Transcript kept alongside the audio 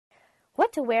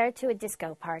What to wear to a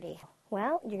disco party?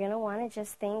 Well, you're going to want to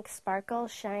just think sparkle,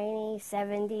 shiny,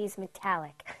 70s,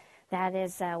 metallic. That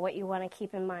is what you want to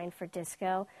keep in mind for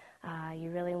disco. You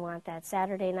really want that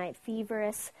Saturday Night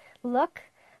Feverous look.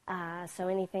 So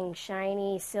anything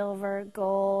shiny, silver,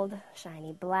 gold,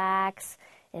 shiny blacks,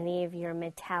 any of your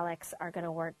metallics are going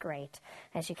to work great.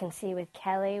 As you can see with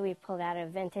Kelly, we pulled out a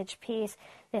vintage piece.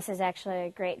 This is actually a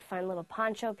great fun little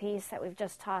poncho piece that we've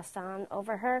just tossed on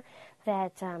over her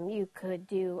that you could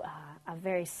do a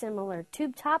very similar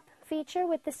tube top feature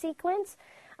with the sequins.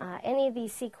 Any of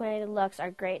these sequinated looks are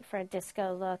great for a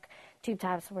disco look. Tube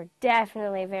tops were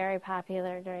definitely very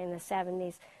popular during the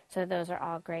 70s, so those are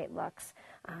all great looks.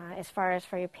 As far as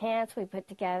for your pants, we put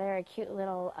together a cute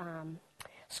little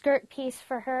skirt piece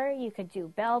for her. You could do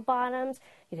bell bottoms,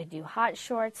 you could do hot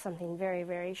shorts, something very,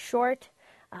 very short,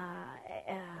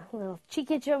 little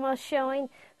cheekage almost showing.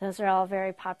 Those are all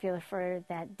very popular for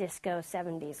that disco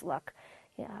 70s look.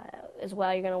 As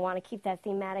well, you're going to want to keep that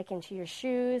thematic into your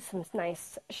shoes, some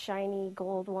nice shiny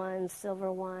gold ones,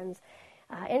 silver ones.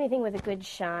 Anything with a good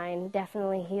shine.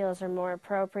 Definitely heels are more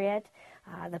appropriate.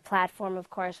 The platform, of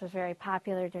course, was very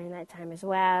popular during that time as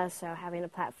well, so having a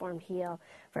platform heel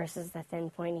versus the thin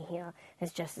pointy heel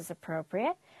is just as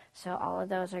appropriate. So all of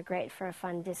those are great for a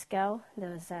fun disco.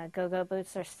 Those go-go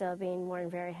boots are still being worn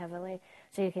very heavily,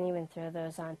 so you can even throw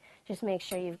those on. Just make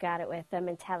sure you've got it with the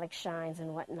metallic shines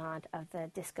and whatnot of the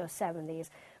disco 70s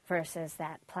versus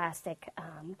that plastic,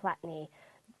 platiny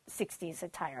 60s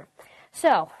attire.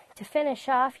 So, to finish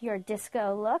off your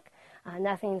disco look,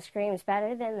 nothing screams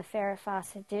better than the Farrah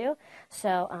Fawcett Do.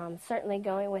 So, certainly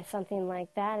going with something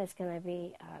like that is going to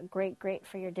be great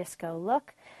for your disco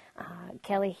look.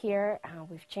 Kelly here,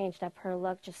 we've changed up her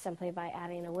look just simply by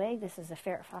adding a wig. This is a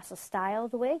Farrah Fawcett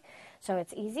styled wig, so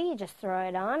it's easy. You just throw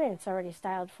it on and it's already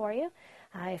styled for you.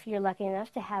 If you're lucky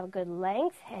enough to have good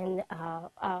length and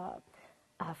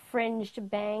fringed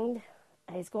banged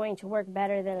is going to work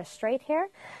better than a straight hair,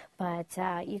 but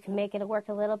you can make it work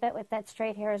a little bit with that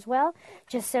straight hair as well.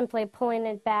 Just simply pulling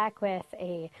it back with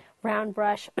a round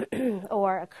brush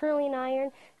or a curling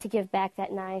iron to give back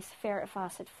that nice Farrah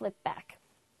Fawcett flip back.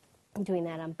 Doing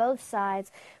that on both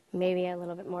sides, maybe a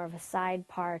little bit more of a side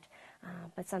part,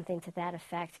 but something to that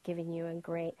effect, giving you a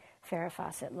great Farrah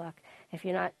Fawcett look. If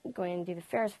you're not going to do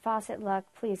the Farrah Fawcett look,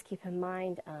 please keep in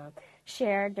mind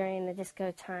Cher during the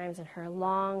disco times and her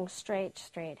long, straight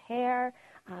hair.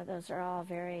 Those are all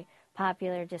very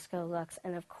popular disco looks.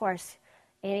 And of course,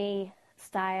 any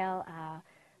style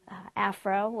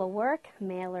afro will work,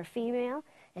 male or female.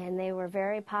 And they were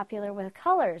very popular with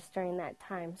colors during that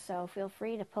time. So feel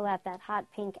free to pull out that hot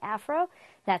pink afro.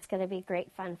 That's going to be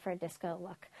great fun for a disco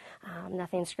look.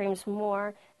 Nothing screams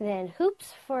more than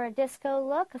hoops for a disco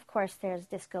look. Of course, there's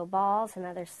disco balls and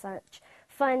other such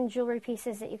fun jewelry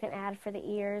pieces that you can add for the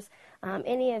ears.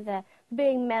 Any of the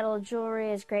big metal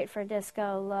jewelry is great for a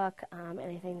disco look.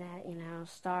 Anything that,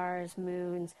 stars,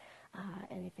 moons,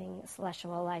 anything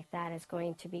celestial like that is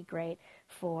going to be great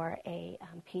for a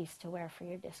piece to wear for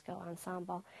your disco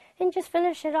ensemble. And just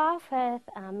finish it off with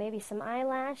maybe some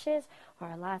eyelashes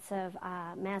or lots of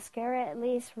mascara at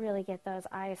least. Really get those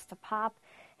eyes to pop.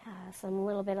 Some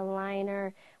little bit of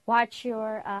liner. Watch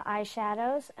your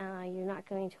eyeshadows. You're not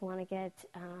going to want to get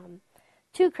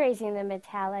too crazy in the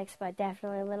metallics, but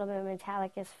definitely a little bit of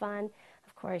metallic is fun.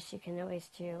 Of course, you can always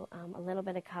do a little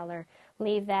bit of color.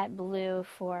 Leave that blue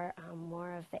for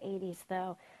more of the 80s,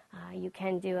 though. You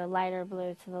can do a lighter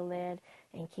blue to the lid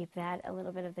and keep that. A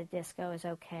little bit of the disco is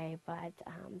okay, but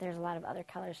there's a lot of other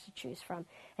colors to choose from.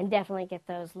 And definitely get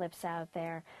those lips out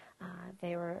there.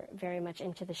 They were very much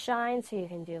into the shine, so you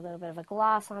can do a little bit of a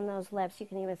gloss on those lips. You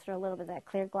can even throw a little bit of that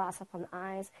clear gloss up on the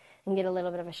eyes and get a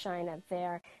little bit of a shine up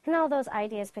there. And all those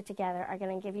ideas put together are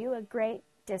going to give you a great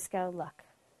disco look.